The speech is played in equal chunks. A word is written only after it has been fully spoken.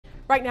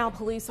Right now,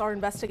 police are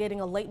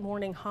investigating a late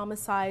morning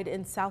homicide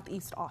in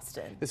southeast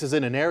Austin. This is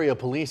in an area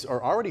police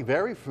are already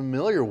very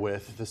familiar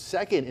with, the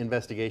second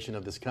investigation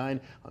of this kind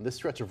on this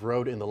stretch of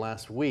road in the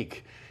last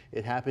week.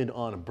 It happened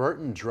on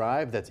Burton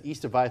Drive, that's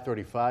east of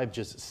I-35,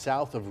 just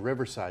south of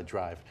Riverside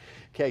Drive.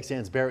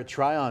 KXAN's Barrett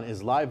Tryon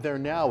is live there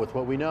now with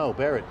what we know.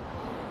 Barrett.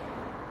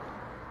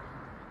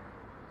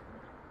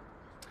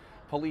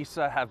 Police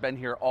have been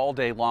here all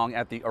day long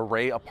at the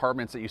Array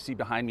Apartments that you see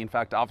behind me. In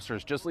fact,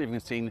 officers just leaving the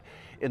scene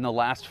in the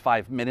last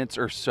 5 minutes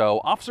or so.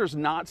 Officers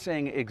not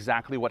saying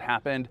exactly what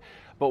happened,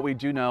 but we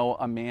do know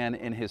a man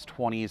in his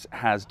 20s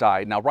has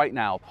died. Now, right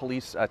now,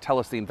 police tell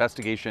us the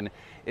investigation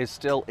is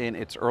still in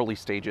its early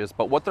stages,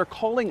 but what they're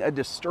calling a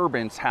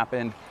disturbance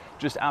happened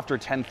just after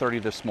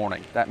 10:30 this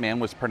morning. That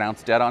man was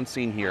pronounced dead on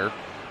scene here.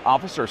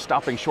 Officers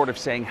stopping short of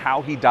saying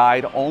how he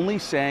died, only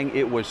saying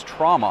it was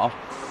trauma.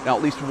 Now,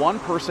 at least one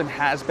person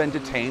has been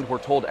detained. We're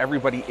told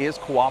everybody is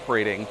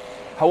cooperating.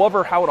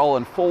 However, how it all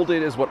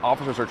unfolded is what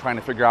officers are trying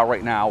to figure out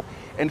right now.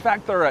 In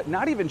fact, they're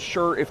not even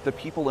sure if the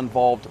people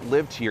involved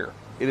lived here.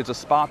 It is a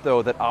spot,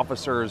 though, that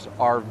officers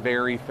are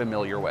very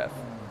familiar with.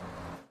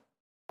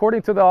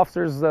 According to the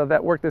officers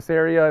that work this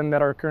area and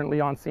that are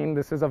currently on scene,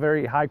 this is a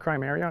very high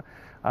crime area.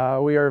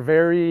 We are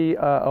very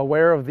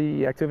aware of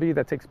the activity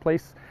that takes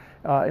place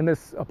in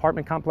this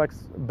apartment complex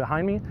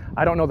behind me.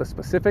 I don't know the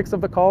specifics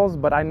of the calls,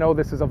 but I know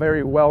this is a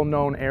very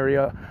well-known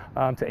area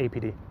to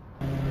APD.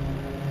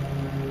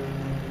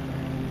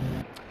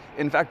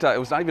 In fact, it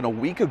was not even a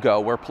week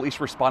ago where police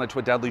responded to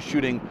a deadly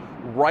shooting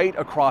right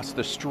across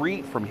the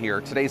street from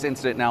here. Today's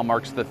incident now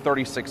marks the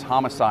 36th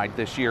homicide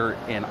this year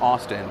in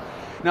Austin.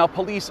 Now,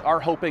 police are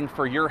hoping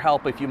for your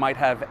help. If you might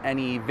have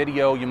any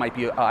video, you might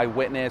be an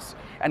eyewitness,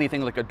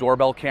 anything like a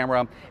doorbell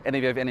camera, and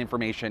if you have any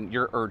information,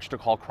 you're urged to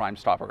call Crime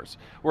Stoppers.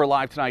 We're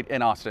live tonight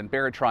in Austin.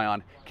 Barrett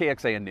Tryon,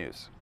 KXAN News.